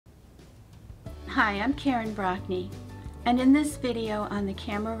Hi, I'm Karen Brockney, and in this video on the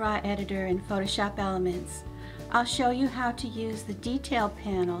Camera Raw editor in Photoshop Elements, I'll show you how to use the Detail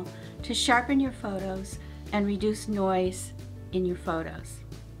panel to sharpen your photos and reduce noise in your photos.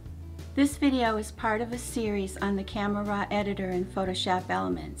 This video is part of a series on the Camera Raw editor in Photoshop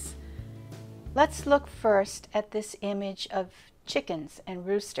Elements. Let's look first at this image of chickens and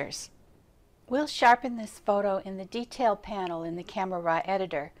roosters. We'll sharpen this photo in the Detail panel in the Camera Raw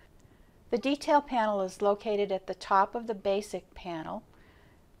editor. The Detail panel is located at the top of the Basic panel.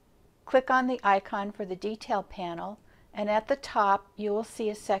 Click on the icon for the Detail panel, and at the top you will see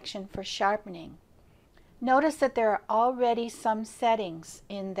a section for sharpening. Notice that there are already some settings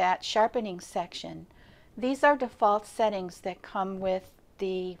in that sharpening section. These are default settings that come with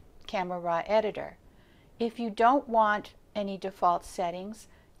the Camera Raw editor. If you don't want any default settings,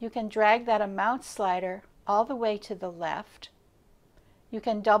 you can drag that amount slider all the way to the left. You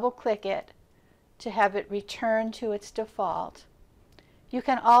can double click it to have it return to its default. You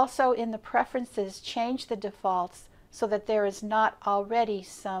can also in the preferences change the defaults so that there is not already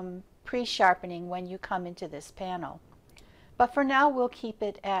some pre-sharpening when you come into this panel. But for now we'll keep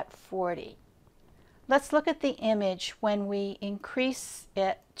it at 40. Let's look at the image when we increase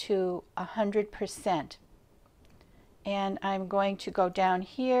it to 100%. And I'm going to go down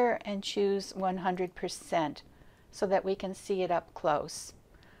here and choose 100% so that we can see it up close.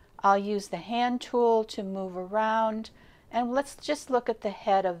 I'll use the hand tool to move around, and let's just look at the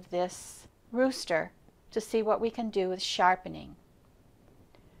head of this rooster to see what we can do with sharpening.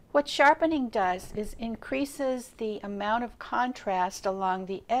 What sharpening does is increases the amount of contrast along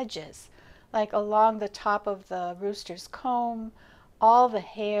the edges, like along the top of the rooster's comb, all the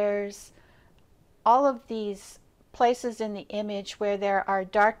hairs, all of these places in the image where there are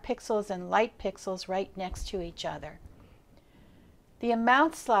dark pixels and light pixels right next to each other. The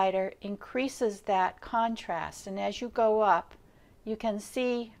amount slider increases that contrast, and as you go up you can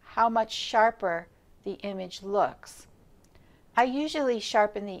see how much sharper the image looks. I usually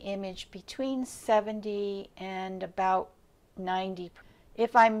sharpen the image between 70 and about 90.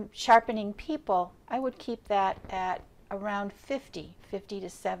 If I'm sharpening people, I would keep that at around 50 to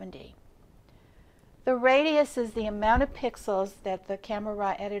 70. The radius is the amount of pixels that the Camera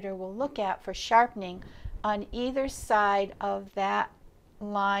Raw editor will look at for sharpening on either side of that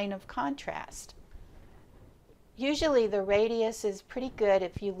line of contrast. Usually the radius is pretty good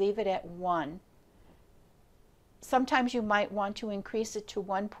if you leave it at 1. Sometimes you might want to increase it to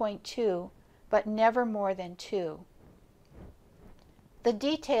 1.2, but never more than 2. The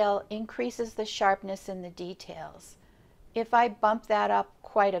detail increases the sharpness in the details. If I bump that up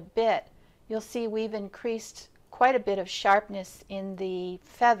quite a bit, you'll see we've increased quite a bit of sharpness in the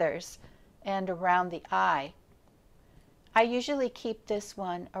feathers and around the eye. I usually keep this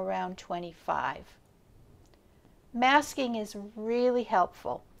one around 25. Masking is really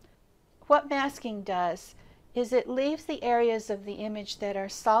helpful. What masking does is it leaves the areas of the image that are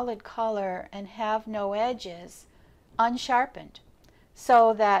solid color and have no edges unsharpened,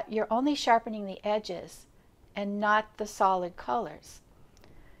 so that you're only sharpening the edges and not the solid colors.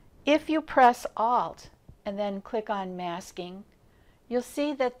 If you press Alt and then click on Masking, you'll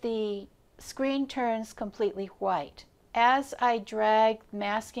see that the screen turns completely white. As I drag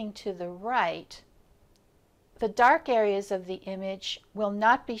masking to the right, the dark areas of the image will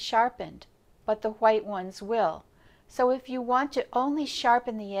not be sharpened, but the white ones will. So if you want to only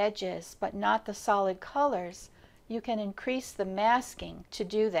sharpen the edges but not the solid colors, you can increase the masking to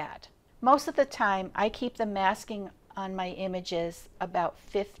do that. Most of the time I keep the masking on my images about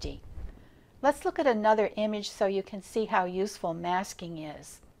 50. Let's look at another image so you can see how useful masking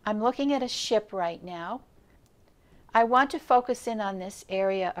is. I'm looking at a ship right now. I want to focus in on this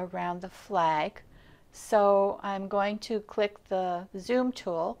area around the flag, so I'm going to click the zoom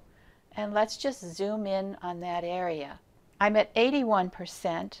tool and let's just zoom in on that area. I'm at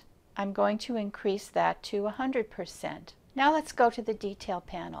 81%. I'm going to increase that to 100%. Now let's go to the Detail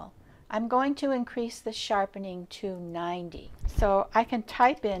panel. I'm going to increase the sharpening to 90. So I can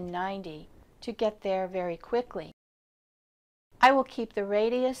type in 90 to get there very quickly. I will keep the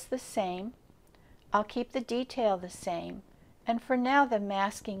radius the same. I'll keep the detail the same. And for now the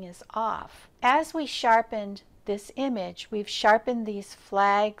masking is off. As we sharpened this image, we've sharpened these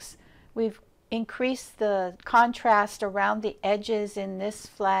flags. We've increased the contrast around the edges in this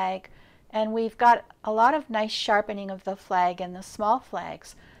flag, and we've got a lot of nice sharpening of the flag and the small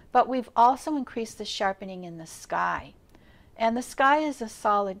flags, but we've also increased the sharpening in the sky. And the sky is a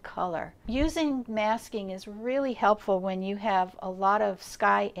solid color. Using masking is really helpful when you have a lot of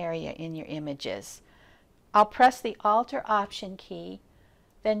sky area in your images. I'll press the Alt or Option key,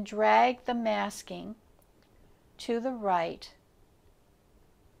 Then drag the masking to the right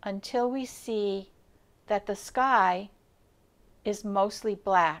until we see that the sky is mostly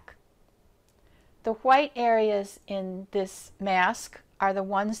black. The white areas in this mask are the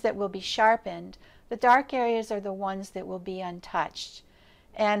ones that will be sharpened. The dark areas are the ones that will be untouched.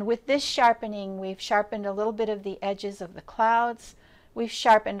 And with this sharpening, we've sharpened a little bit of the edges of the clouds. We've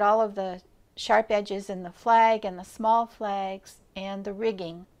sharpened all of the sharp edges in the flag and the small flags and the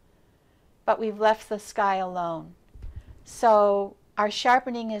rigging, but we've left the sky alone. So our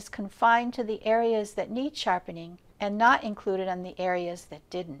sharpening is confined to the areas that need sharpening and not included on the areas that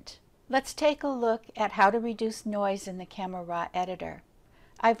didn't. Let's take a look at how to reduce noise in the Camera Raw editor.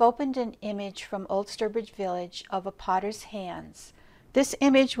 I've opened an image from Old Sturbridge Village of a potter's hands. This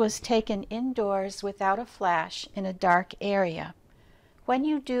image was taken indoors without a flash in a dark area. When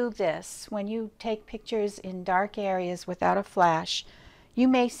you do this, when you take pictures in dark areas without a flash, you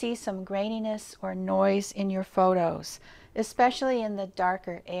may see some graininess or noise in your photos, especially in the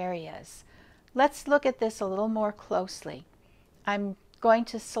darker areas. Let's look at this a little more closely. I'm going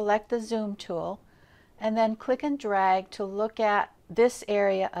to select the zoom tool and then click and drag to look at this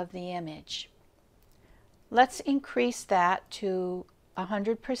area of the image. Let's increase that to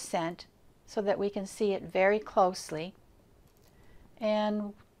 100% so that we can see it very closely.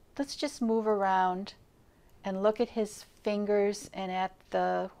 And let's just move around and look at his fingers and at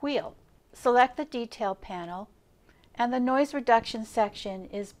the wheel. Select the detail panel, and the noise reduction section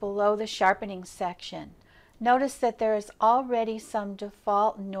is below the sharpening section. Notice that there is already some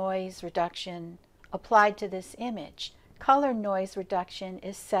default noise reduction applied to this image. Color noise reduction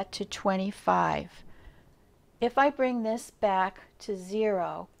is set to 25. If I bring this back to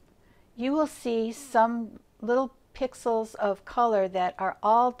 0, you will see some little pixels of color that are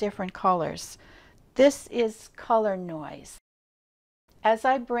all different colors. This is color noise. As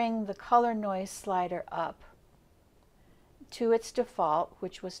I bring the color noise slider up to its default,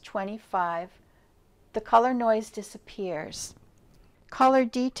 which was 25, the color noise disappears. Color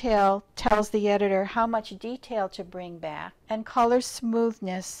detail tells the editor how much detail to bring back, and color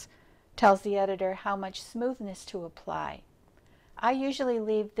smoothness tells the editor how much smoothness to apply. I usually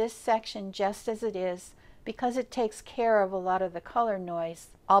leave this section just as it is because it takes care of a lot of the color noise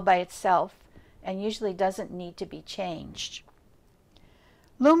all by itself and usually doesn't need to be changed.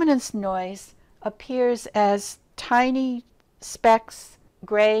 Luminance noise appears as tiny specks,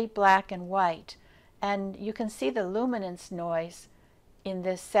 gray, black, and white, and you can see the luminance noise in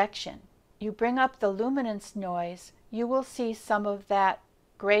this section. You bring up the luminance noise, you will see some of that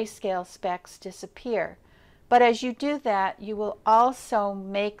grayscale specks disappear. But as you do that, you will also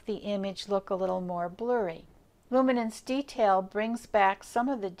make the image look a little more blurry. Luminance detail brings back some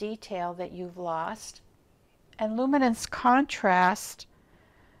of the detail that you've lost, and luminance contrast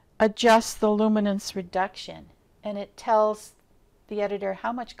adjusts the luminance reduction, and it tells the editor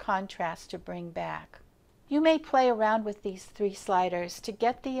how much contrast to bring back. You may play around with these 3 sliders to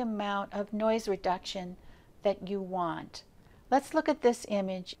get the amount of noise reduction that you want. Let's look at this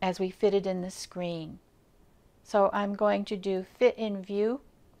image as we fit it in the screen. So I'm going to do Fit in View,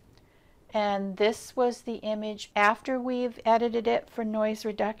 and this was the image after we've edited it for noise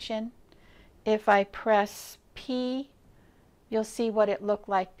reduction. If I press P, you'll see what it looked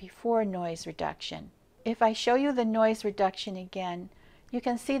like before noise reduction. If I show you the noise reduction again, you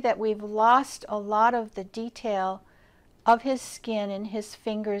can see that we've lost a lot of the detail of his skin and his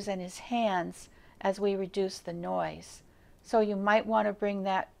fingers and his hands as we reduce the noise. So you might want to bring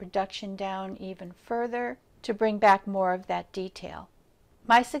that reduction down even further to bring back more of that detail.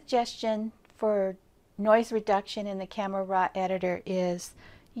 My suggestion for noise reduction in the Camera Raw editor is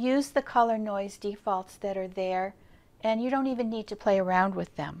use the color noise defaults that are there, and you don't even need to play around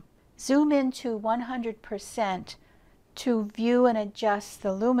with them. Zoom into 100% to view and adjust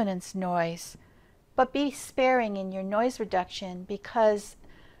the luminance noise, but be sparing in your noise reduction because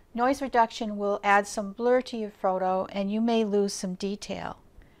noise reduction will add some blur to your photo and you may lose some detail.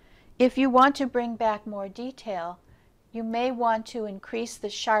 If you want to bring back more detail, you may want to increase the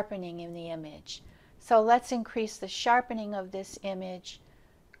sharpening in the image. So let's increase the sharpening of this image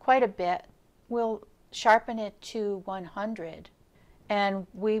quite a bit. We'll sharpen it to 100, and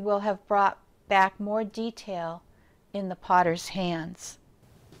we will have brought back more detail in the potter's hands.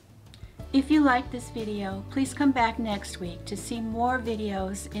 If you like this video, please come back next week to see more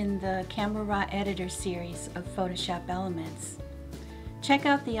videos in the Camera Raw Editor series of Photoshop Elements. Check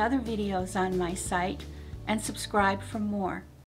out the other videos on my site and subscribe for more.